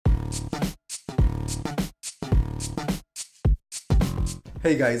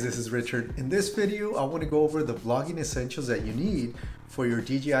Hey guys, this is Richard. In this video, I want to go over the vlogging essentials that you need for your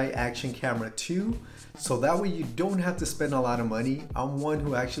DJI Action Camera 2. So that way you don't have to spend a lot of money. I'm one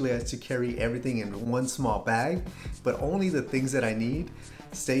who actually has to carry everything in one small bag, but only the things that I need.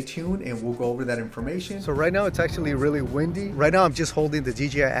 Stay tuned and we'll go over that information. So right now it's actually really windy. Right now I'm just holding the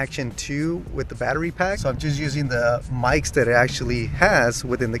DJI Action 2 with the battery pack. So I'm just using the mics that it actually has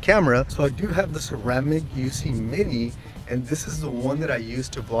within the camera. So I do have the ceramic UC Mini, and this is the one that I use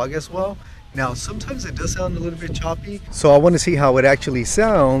to vlog as well. Now, sometimes it does sound a little bit choppy, so I want to see how it actually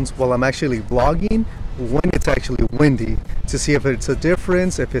sounds while I'm actually vlogging when it's actually windy, to see if it's a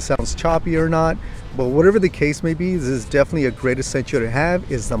difference, if it sounds choppy or not. But whatever the case may be, this is definitely a great essential to have,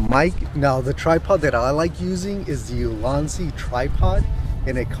 is the mic. Now, the tripod that I like using is the Ulanzi tripod,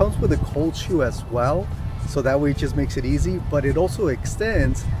 and it comes with a cold shoe as well, so that way it just makes it easy, but it also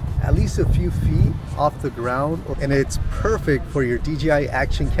extends at least a few feet off the ground, and it's perfect for your DJI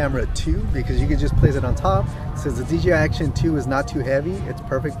Action Camera 2 because you can just place it on top. Since the DJI Action 2 is not too heavy, it's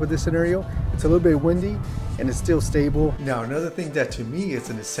perfect for this scenario. It's a little bit windy and it's still stable. Now, another thing that to me is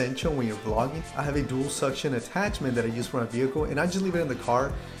an essential when you're vlogging, I have a dual suction attachment that I use for my vehicle, and I just leave it in the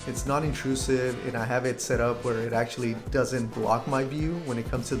car. It's not intrusive, and I have it set up where it actually doesn't block my view when it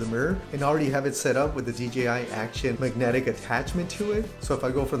comes to the mirror, and I already have it set up with the DJI Action magnetic attachment to it. So if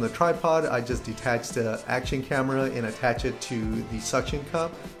I go from the tripod, I just detach the action camera and attach it to the suction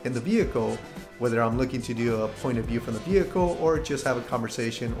cup in the vehicle, whether I'm looking to do a point of view from the vehicle or just have a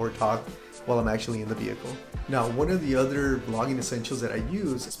conversation or talk while I'm actually in the vehicle. Now, one of the other vlogging essentials that I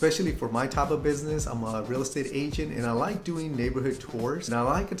use, especially for my type of business, I'm a real estate agent and I like doing neighborhood tours, and I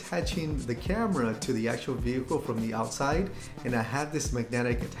like attaching the camera to the actual vehicle from the outside, and I have this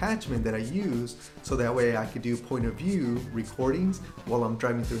magnetic attachment that I use so that way I could do point of view recordings while I'm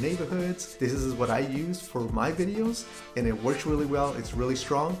driving through neighborhoods. This is what I use for my videos and it works really well. It's really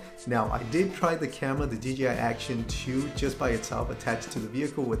strong. Now, I did try the camera, the DJI Action 2, just by itself attached to the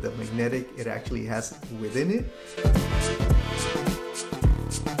vehicle with the magnetic it actually has within it.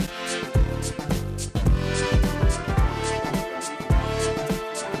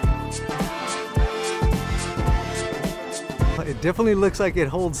 It definitely looks like it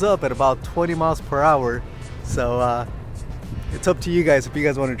holds up at about 20 miles per hour. So it's up to you guys if you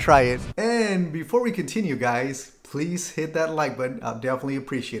guys want to try it. And before we continue, guys, please hit that like button. I'll definitely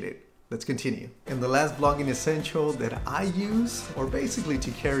appreciate it. Let's continue. And the last vlogging essential that I use, or basically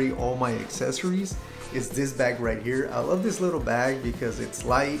to carry all my accessories, is this bag right here. I love this little bag because it's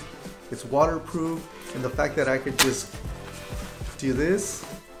light, it's waterproof, and the fact that I could just do this,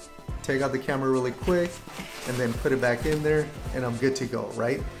 take out the camera really quick, and then put it back in there, and I'm good to go,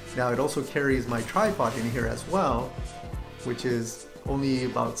 right? Now, it also carries my tripod in here as well, which is only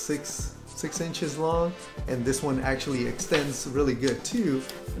about six inches long, and this one actually extends really good too,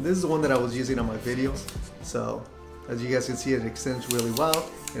 and this is the one that I was using on my videos. So as you guys can see, it extends really well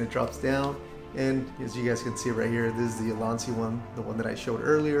and it drops down, and as you guys can see right here, this is the Ulanzi one, the one that I showed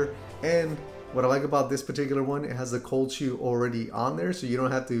earlier. And what I like about this particular one, it has the cold shoe already on there, so you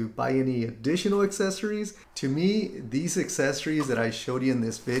don't have to buy any additional accessories. To me, these accessories that I showed you in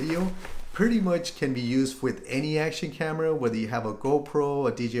this video pretty much can be used with any action camera, whether you have a GoPro,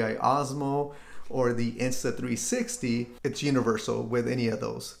 a DJI Osmo, or the Insta360. It's universal with any of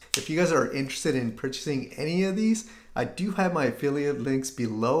those. If you guys are interested in purchasing any of these, I do have my affiliate links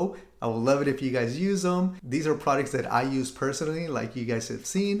below. I would love it if you guys use them. These are products that I use personally, like you guys have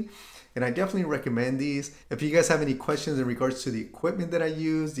seen, and I definitely recommend these. If you guys have any questions in regards to the equipment that I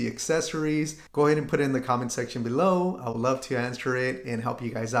use, the accessories, go ahead and put it in the comment section below. I would love to answer it and help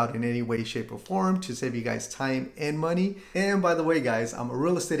you guys out in any way, shape, or form to save you guys time and money. And by the way, guys, I'm a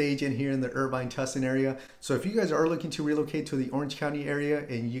real estate agent here in the Irvine, Tustin area. So if you guys are looking to relocate to the Orange County area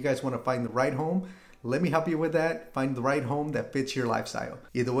and you guys want to find the right home, let me help you with that. Find the right home that fits your lifestyle.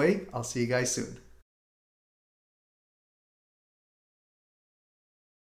 Either way, I'll see you guys soon.